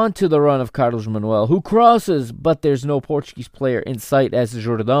onto the run of Carlos Manuel, who crosses, but there's no Portuguese player in sight as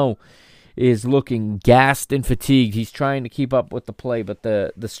Jourdan is looking gassed and fatigued. He's trying to keep up with the play, but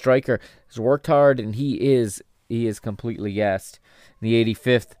the striker has worked hard, and he is completely gassed. In the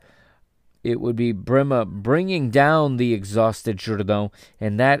 85th, it would be Brema bringing down the exhausted Jourdan,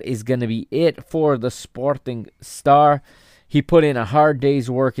 and that is going to be it for the Sporting star. He put in a hard day's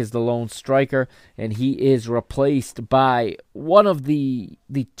work as the lone striker, and he is replaced by one of the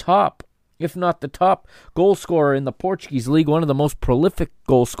top, if not the top, goal scorer in the Portuguese league, one of the most prolific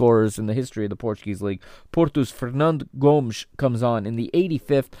goal scorers in the history of the Portuguese league. Porto's Fernando Gomes comes on in the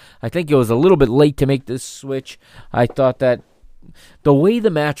 85th. I think it was a little bit late to make this switch. I thought that the way the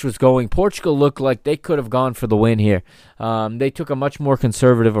match was going, Portugal looked like they could have gone for the win here. They took a much more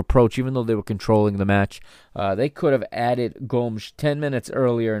conservative approach, even though they were controlling the match. They could have added Gomes 10 minutes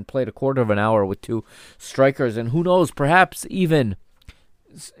earlier and played a quarter of an hour with two strikers, and who knows, perhaps even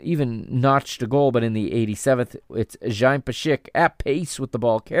notched a goal, but in the 87th, it's Jean Pashik at pace with the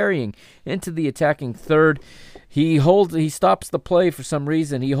ball, carrying into the attacking third. He stops the play for some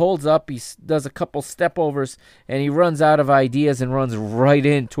reason. He holds up, he does a couple step overs, and he runs out of ideas and runs right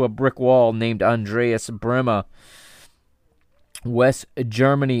into a brick wall named Andreas Brema. West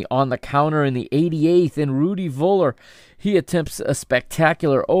Germany on the counter in the 88th, and Rudi Völler, he attempts a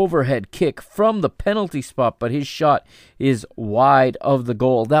spectacular overhead kick from the penalty spot, but his shot is wide of the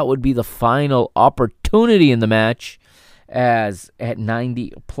goal. That would be the final opportunity in the match, as at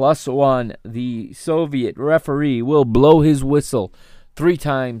 90+1, the Soviet referee will blow his whistle 3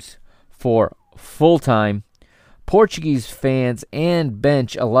 times for full time. Portuguese fans and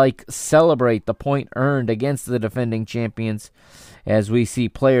bench alike celebrate the point earned against the defending champions, as we see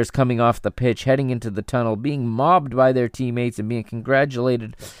players coming off the pitch, heading into the tunnel, being mobbed by their teammates and being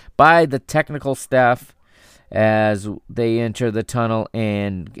congratulated by the technical staff as they enter the tunnel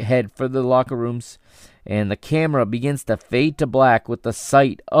and head for the locker rooms. And the camera begins to fade to black with the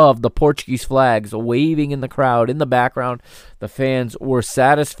sight of the Portuguese flags waving in the crowd in the background. The fans were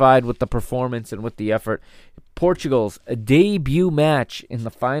satisfied with the performance and with the effort. Portugal's debut match in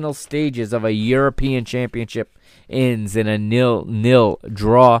the final stages of a European Championship ends in a 0-0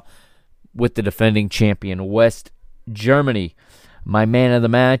 draw with the defending champion, West Germany. My man of the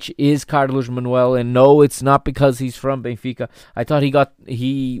match is Carlos Manuel, and no, it's not because he's from Benfica. I thought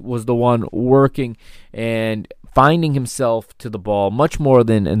he was the one working and finding himself to the ball much more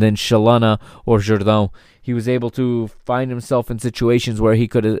than Chalana or Jordão. He was able to find himself in situations where he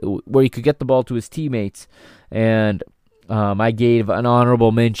could get the ball to his teammates, and I gave an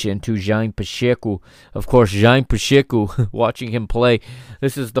honorable mention to Jean Pacheco. Of course, Jean Pacheco, watching him play,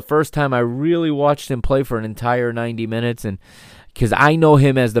 this is the first time I really watched him play for an entire 90 minutes, and because I know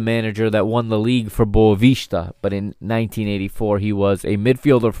him as the manager that won the league for Boavista, but in 1984 he was a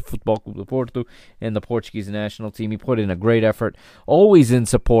midfielder for Futebol Clube do Porto and the Portuguese national team. He put in a great effort, always in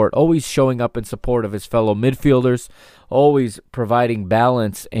support, always showing up in support of his fellow midfielders, always providing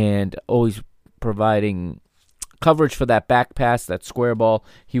balance and always providing coverage for that back pass, that square ball.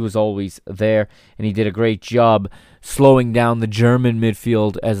 He was always there, and he did a great job slowing down the German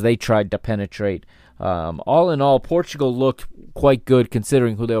midfield as they tried to penetrate. All in all, Portugal looked quite good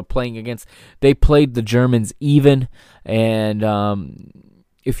considering who they were playing against. They played the Germans even, and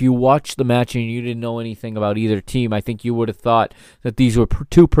if you watched the match and you didn't know anything about either team, I think you would have thought that these were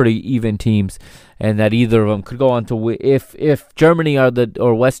two pretty even teams, and that either of them could go on to win. If Germany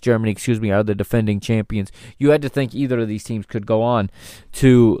or West Germany, are the defending champions, you had to think either of these teams could go on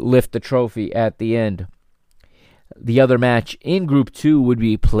to lift the trophy at the end. The other match in Group 2 would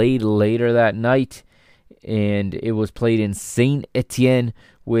be played later that night, and it was played in Saint Etienne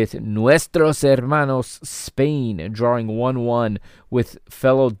with Nuestros Hermanos Spain drawing 1-1 with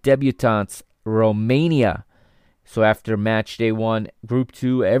fellow debutants Romania. So after match day 1, Group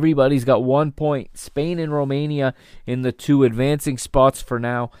 2, everybody's got 1 point. Spain and Romania in the 2 advancing spots for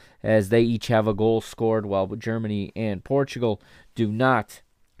now, as they each have a goal scored, while Germany and Portugal do not.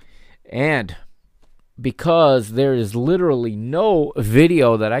 And because there is literally no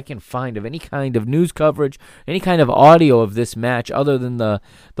video that I can find of any kind of news coverage, any kind of audio of this match other than the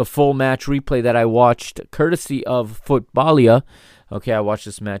full match replay that I watched courtesy of Footballia. Okay, I watched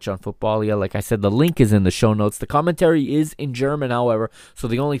this match on Footballia. Like I said, the link is in the show notes. The commentary is in German, however, so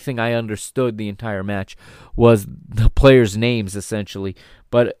the only thing I understood the entire match was the players' names, essentially.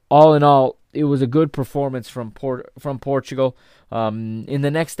 But all in all, it was a good performance from Portugal. In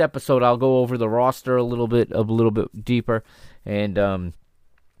the next episode, I'll go over the roster a little bit deeper, and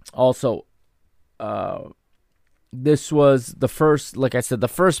also this was the first, like I said, the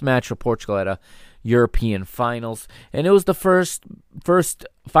first match for Portugal at a European finals, and it was the first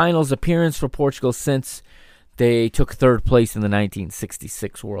finals appearance for Portugal since they took 3rd place in the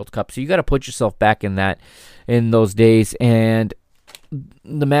 1966 World Cup. So you got to put yourself back in those days, and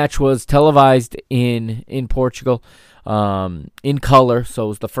the match was televised in Portugal in color, so it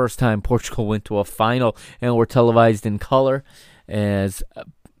was the first time Portugal went to a final and were televised in color, as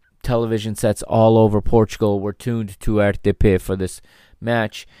television sets all over Portugal were tuned to RTP for this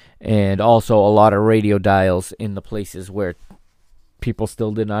match, and also a lot of radio dials in the places where people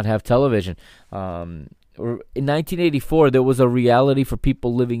still did not have television. In 1984, there was a reality for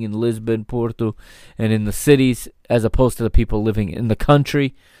people living in Lisbon, Porto, and in the cities, as opposed to the people living in the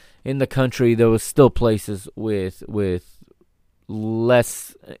country. In the country, there was still places with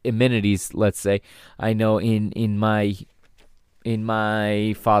less amenities, let's say. I know in my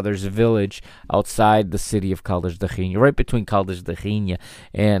father's village outside the city of Caldas da Rainha, right between Caldas da Rainha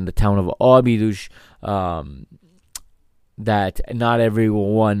and the town of Óbidos, that not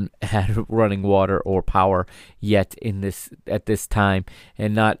everyone had running water or power yet at this time,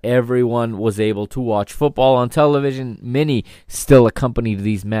 and not everyone was able to watch football on television. Many still accompanied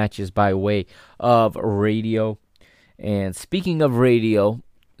these matches by way of radio. And speaking of radio,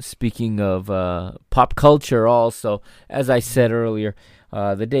 speaking of pop culture also, as I said earlier,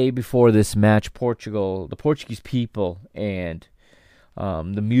 the day before this match, the Portuguese people and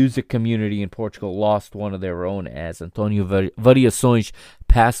the music community in Portugal lost one of their own, as Antonio Variações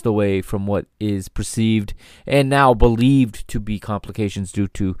passed away from what is perceived and now believed to be complications due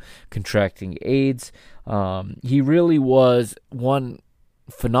to contracting AIDS. He really was one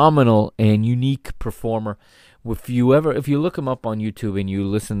phenomenal and unique performer. If you look him up on YouTube and you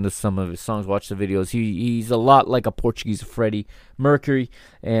listen to some of his songs, watch the videos, he's a lot like a Portuguese Freddie Mercury.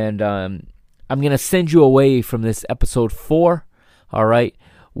 And I'm going to send you away from this episode 4, all right,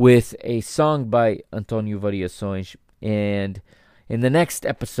 with a song by Antonio Variações. And in the next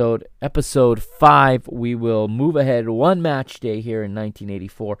episode 5, we will move ahead one match day here in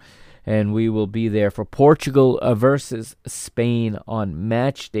 1984, and we will be there for Portugal versus Spain on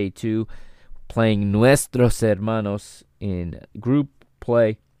match day 2, playing Nuestros Hermanos in group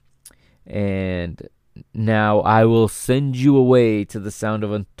play. And now I will send you away to the sound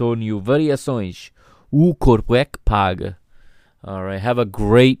of Antonio Variações, O Corpo é que Paga. All right, have a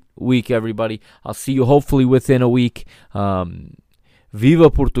great week, everybody. I'll see you hopefully within a week.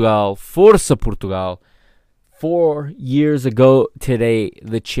 Viva Portugal, Força Portugal. 4 years ago today,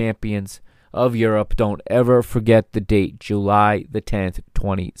 the champions of Europe. Don't ever forget the date, July the 10th,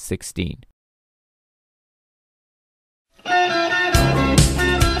 2016.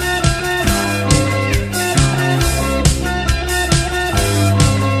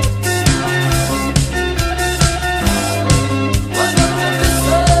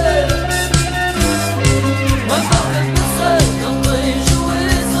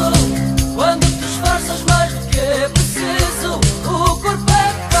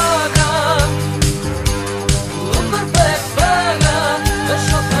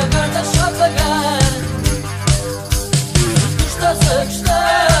 Deixa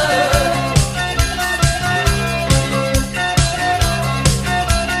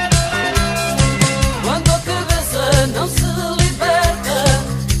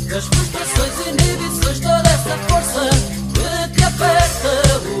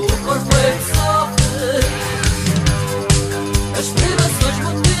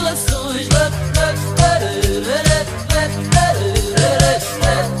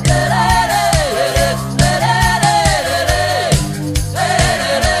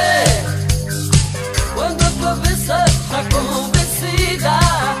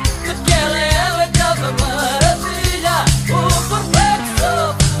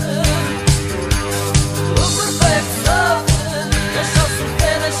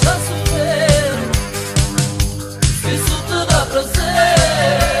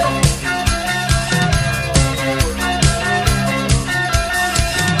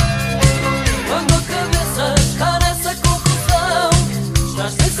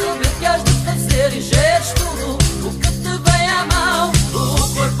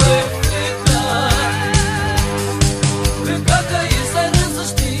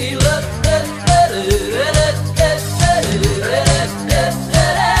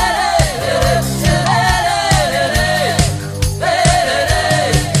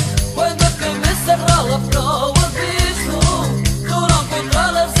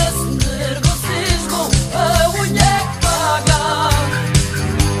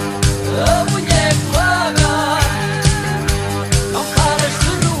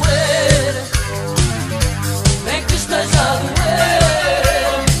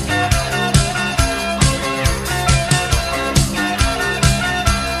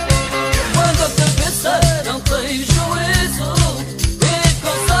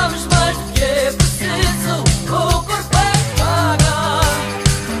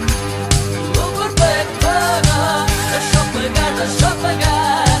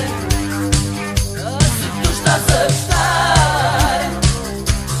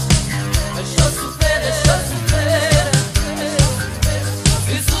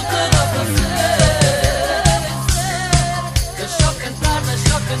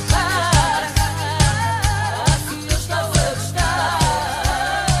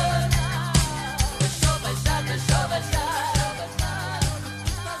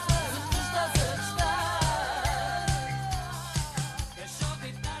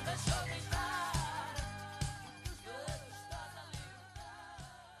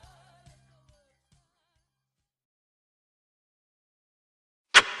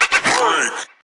freak.